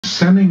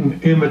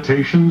sending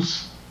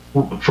invitations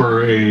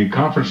for a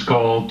conference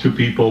call to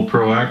people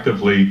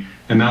proactively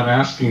and not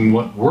asking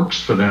what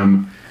works for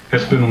them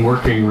has been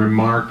working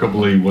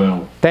remarkably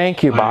well.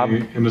 Thank you, Bob.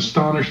 I am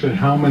astonished at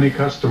how many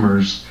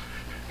customers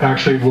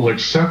actually will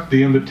accept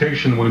the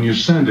invitation when you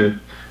send it,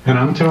 and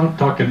I'm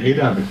talking 8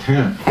 out of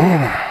 10.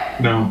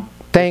 No.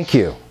 Thank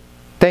you.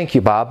 Thank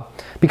you, Bob.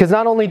 Because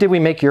not only did we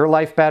make your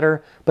life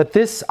better, but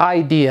this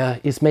idea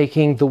is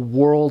making the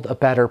world a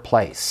better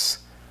place.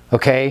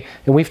 Okay?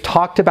 And we've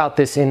talked about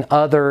this in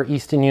other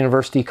Easton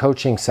University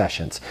coaching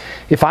sessions.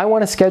 If I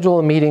want to schedule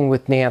a meeting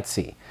with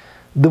Nancy,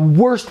 the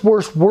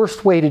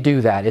worst way to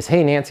do that is,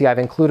 hey, Nancy, I've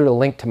included a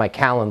link to my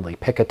Calendly.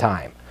 Pick a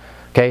time.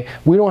 Okay?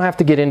 We don't have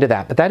to get into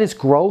that, but that is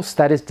gross.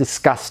 That is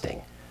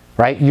disgusting.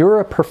 Right? You're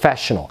a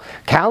professional.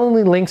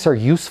 Calendly links are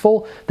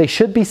useful. They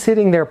should be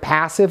sitting there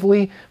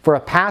passively for a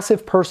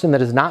passive person that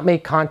has not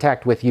made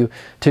contact with you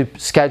to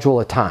schedule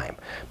a time.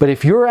 But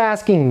if you're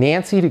asking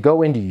Nancy to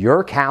go into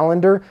your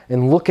calendar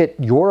and look at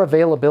your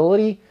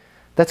availability,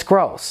 that's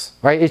gross,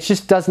 right? It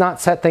just does not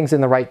set things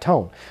in the right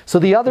tone. So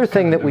the other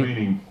thing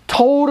that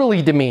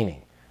totally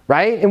demeaning,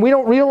 right? And we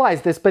don't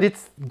realize this, but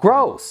it's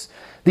gross.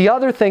 The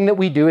other thing that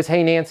we do is,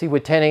 hey, Nancy,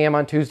 would 10 a.m.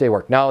 on Tuesday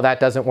work? No,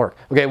 that doesn't work.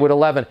 Okay, would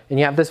 11? And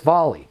you have this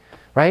volley.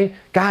 Right?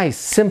 Guys,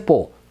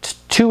 simple,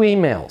 2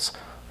 emails.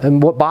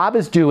 And what Bob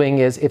is doing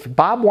is, if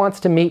Bob wants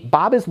to meet,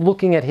 Bob is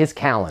looking at his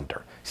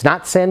calendar. He's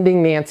not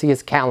sending Nancy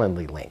his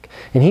Calendly link.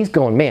 And he's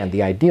going, man,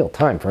 the ideal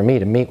time for me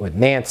to meet with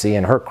Nancy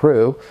and her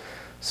crew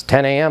is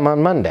 10 a.m.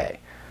 on Monday.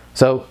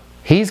 So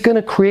he's going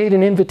to create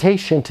an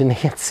invitation to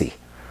Nancy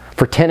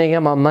for 10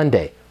 a.m. on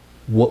Monday.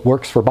 What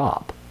works for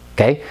Bob?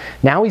 Okay?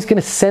 Now he's going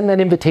to send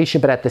that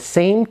invitation, but at the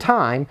same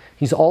time,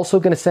 he's also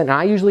going to send, and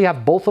I usually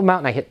have both of them out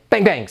and I hit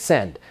bang, bang,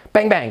 send.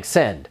 Bang, bang,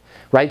 send,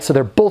 right? So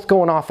they're both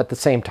going off at the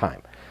same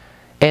time.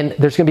 And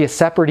there's going to be a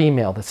separate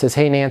email that says,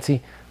 hey,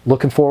 Nancy,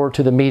 looking forward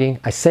to the meeting.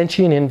 I sent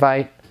you an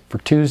invite for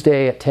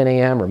Tuesday at 10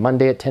 a.m. or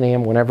Monday at 10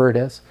 a.m., whenever it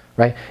is,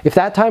 right? If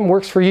that time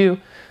works for you,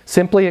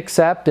 simply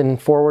accept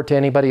and forward to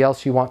anybody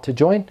else you want to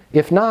join.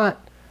 If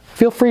not,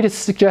 feel free to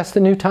suggest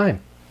a new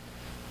time.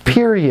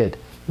 Period.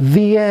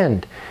 The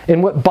end.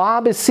 And what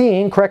Bob is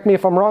seeing, correct me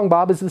if I'm wrong,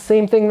 Bob, is the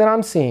same thing that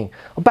I'm seeing.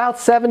 About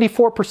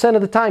 74%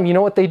 of the time, you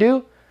know what they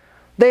do?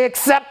 They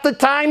accept the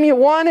time you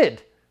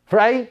wanted,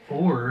 right?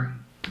 Or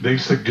they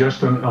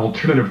suggest an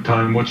alternative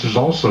time, which is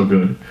also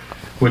good,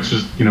 which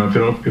is, you know,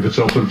 if it's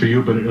open for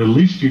you, but at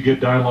least you get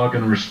dialogue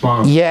and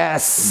response.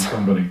 Yes.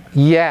 From somebody.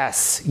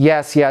 Yes,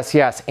 yes, yes,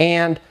 yes.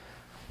 And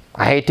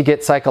I hate to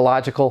get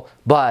psychological,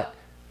 but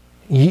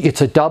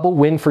it's a double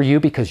win for you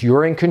because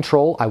you're in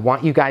control. I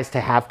want you guys to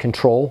have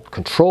control.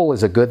 Control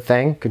is a good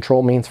thing.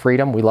 Control means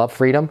freedom. We love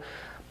freedom.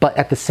 But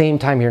at the same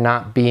time, you're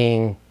not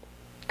being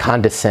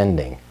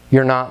condescending.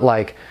 You're not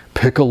like,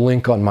 pick a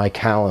link on my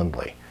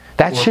Calendly.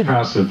 That should,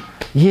 passive.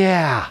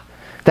 Yeah,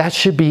 that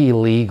should be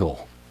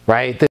illegal,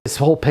 right? This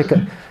whole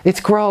it's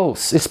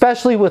gross,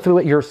 especially with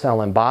what you're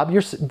selling, Bob.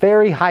 You're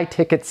very high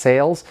ticket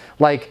sales,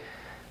 like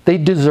they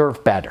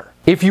deserve better.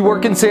 If you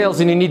work in sales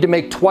and you need to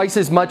make twice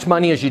as much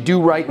money as you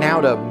do right now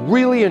to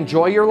really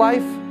enjoy your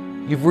life,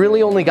 you've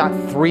really only got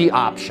 3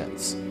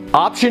 options.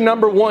 Option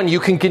number 1,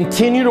 you can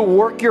continue to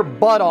work your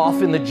butt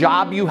off in the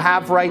job you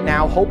have right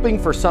now, hoping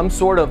for some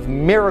sort of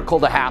miracle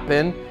to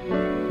happen,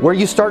 where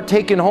you start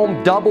taking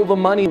home double the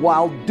money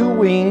while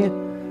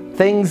doing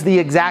things the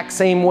exact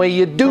same way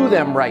you do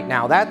them right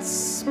now.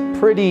 That's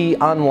pretty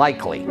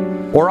unlikely.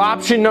 Or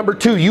option number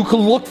 2, you can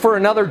look for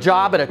another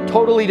job at a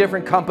totally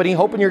different company,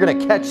 hoping you're going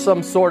to catch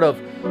some sort of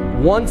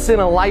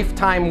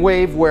once-in-a-lifetime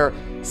wave where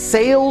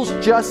sales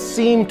just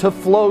seem to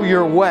flow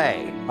your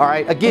way. All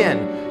right,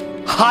 again,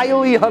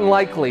 highly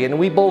unlikely, and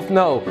we both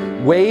know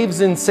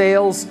waves in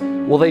sales,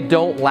 well, they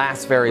don't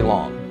last very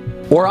long.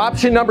 Or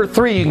option number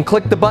 3, you can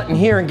click the button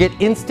here and get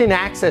instant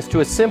access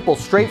to a simple,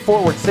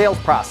 straightforward sales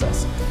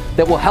process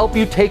that will help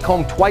you take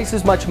home twice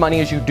as much money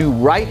as you do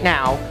right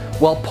now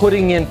while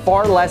putting in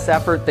far less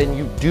effort than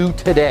you do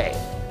today.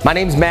 My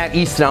name's Matt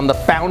Easton. I'm the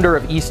founder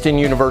of Easton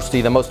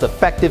University, the most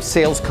effective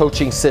sales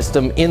coaching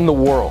system in the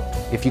world.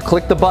 If you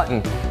click the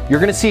button, you're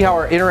going to see how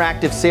our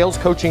interactive sales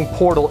coaching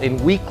portal and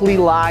weekly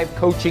live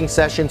coaching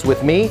sessions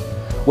with me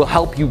will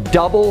help you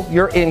double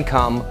your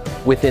income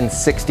within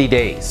 60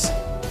 days.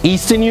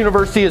 Easton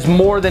University is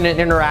more than an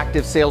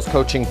interactive sales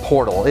coaching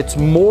portal. It's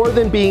more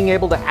than being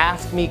able to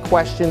ask me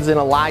questions in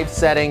a live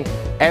setting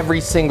every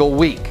single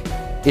week.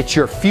 It's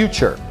your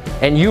future,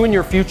 and you and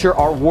your future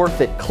are worth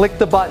it. Click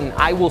the button.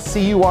 I will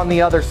see you on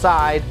the other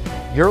side.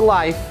 Your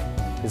life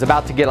is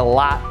about to get a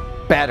lot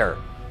better.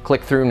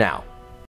 Click through now.